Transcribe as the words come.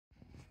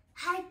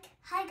Hi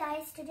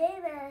guys, today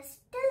we're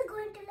still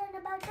going to learn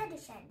about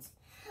additions,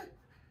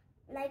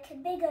 like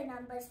bigger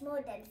numbers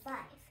more than 5.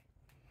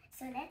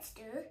 So let's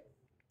do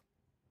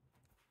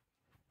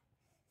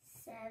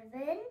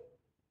 7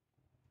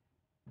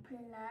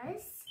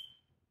 plus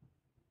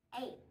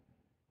 8.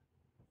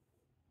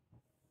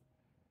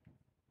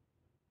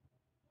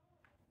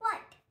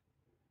 What?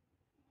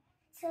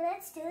 So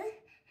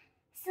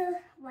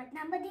what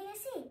number do you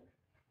see?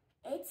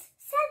 It's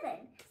 7.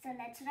 So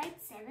let's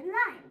write 7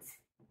 lines.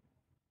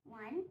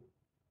 1,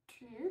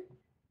 2,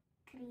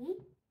 3,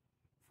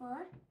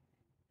 4,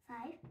 5,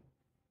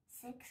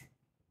 6,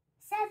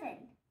 7.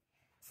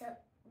 So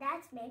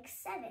that makes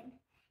 7.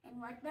 And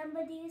what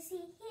number do you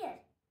see here?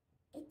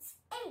 It's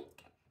 8.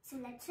 So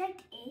let's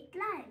write 8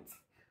 lines.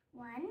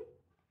 1,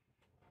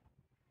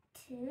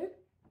 2,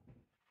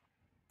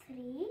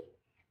 3,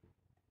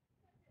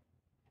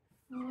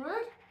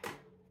 4,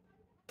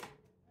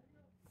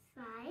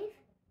 5,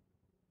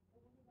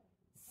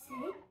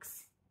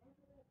 6,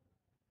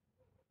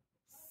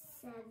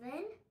 7,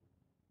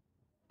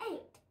 8.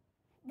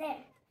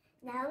 There.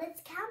 Now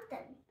let's count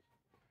them.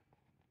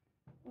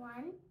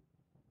 1,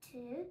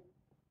 2,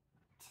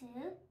 2,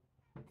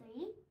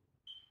 3,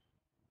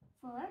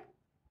 4,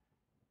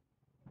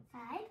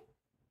 5,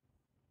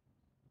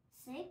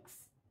 6,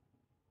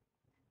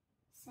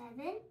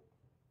 7,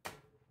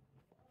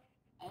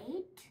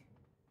 8,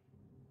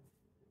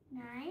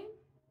 9,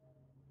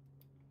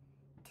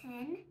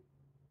 10,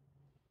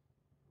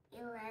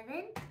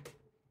 11,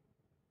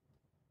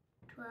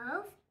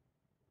 12,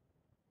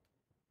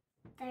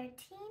 13,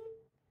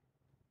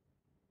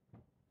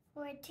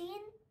 14,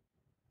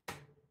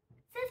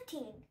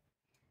 15.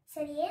 So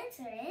the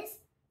answer is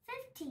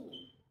 15.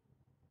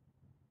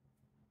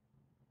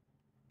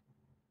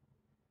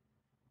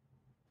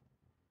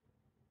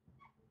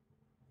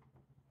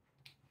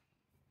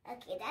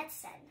 Okay,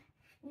 that's done.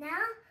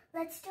 Now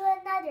let's do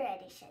another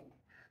addition.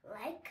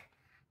 Like,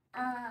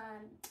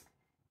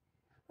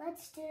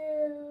 let's do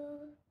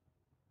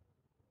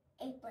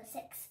 8 plus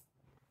 6.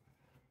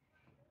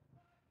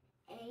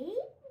 8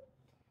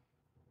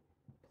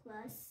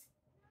 plus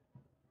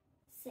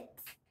 6.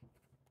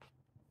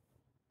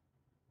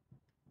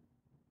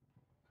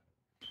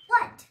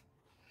 What?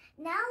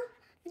 Now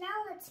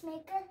let's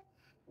make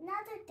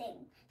another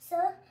thing. So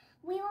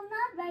we will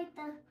not write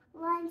the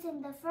lines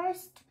in the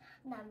first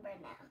number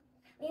now.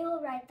 We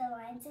will write the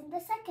lines in the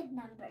second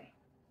number.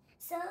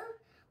 So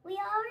we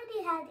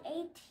already had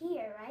 8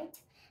 here, right?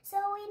 So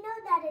we know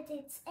that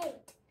it's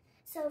 8.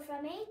 So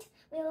from 8,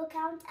 we will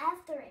count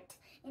after it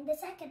in the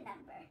second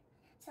number.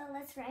 So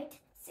let's write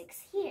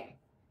 6 here.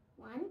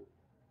 1.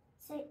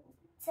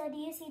 So do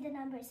you see the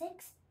number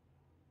 6?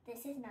 This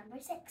is number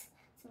 6.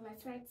 So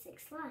let's write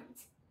 6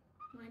 lines.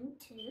 1,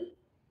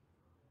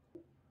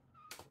 2,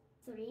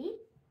 3,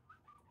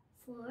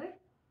 4,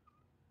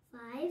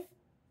 5,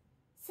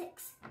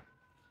 6.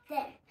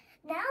 There.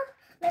 Now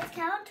let's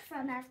count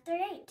from after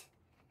 8.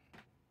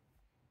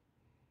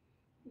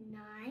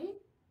 9,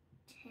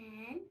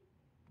 10,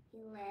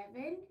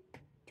 11,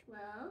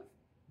 12,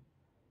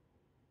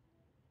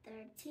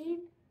 13,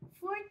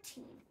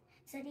 14.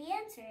 So the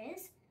answer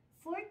is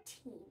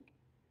 14.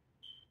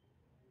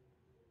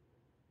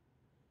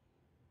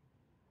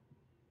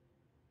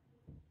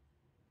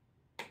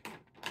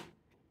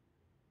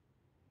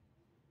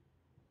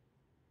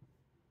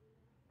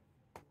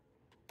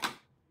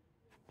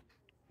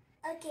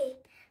 Okay,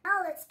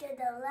 now let's do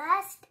the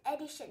last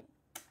addition.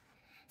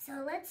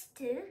 So let's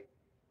do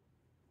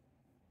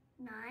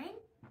 9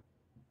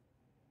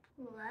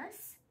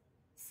 plus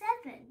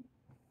 7.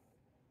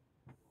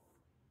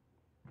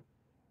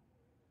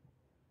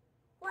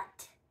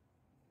 What?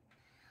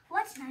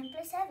 What's 9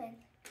 plus 7?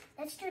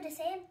 Let's do the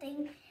same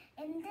thing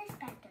in this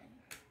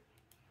pattern.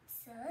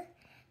 So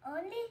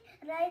only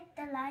write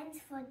the lines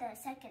for the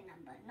second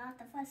number, not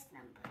the first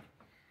number.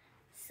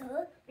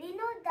 So we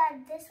know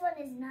that this one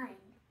is 9.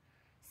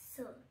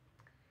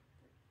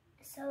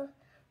 So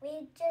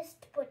we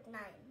just put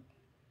 9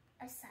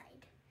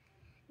 aside.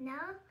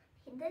 Now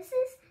this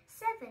is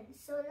 7.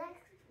 So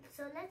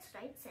let's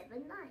write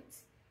 7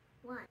 lines.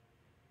 1,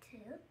 2.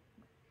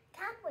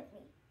 Count with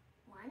me.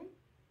 1,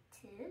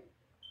 2,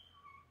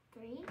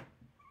 3,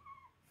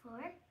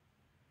 4,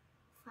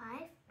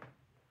 5,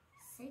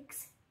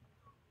 6,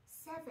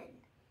 7.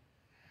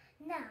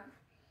 Now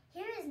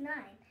here is 9.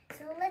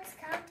 So let's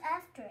count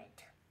after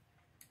it.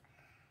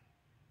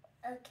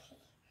 Okay.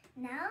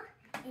 Now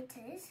it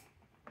is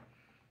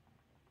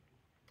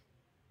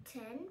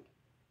 10,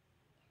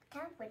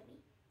 count with me,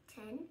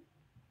 10,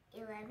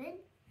 11,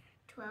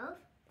 12,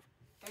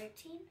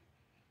 13,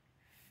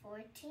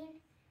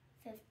 14,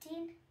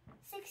 15,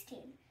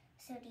 16.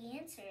 So the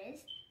answer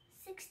is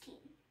 16.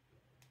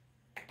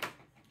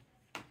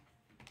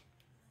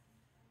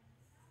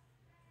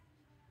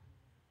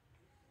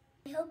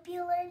 I hope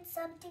you learned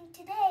something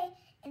today.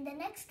 In the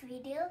next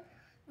video,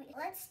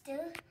 let's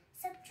do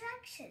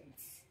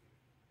subtractions.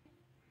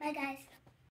 Bye guys.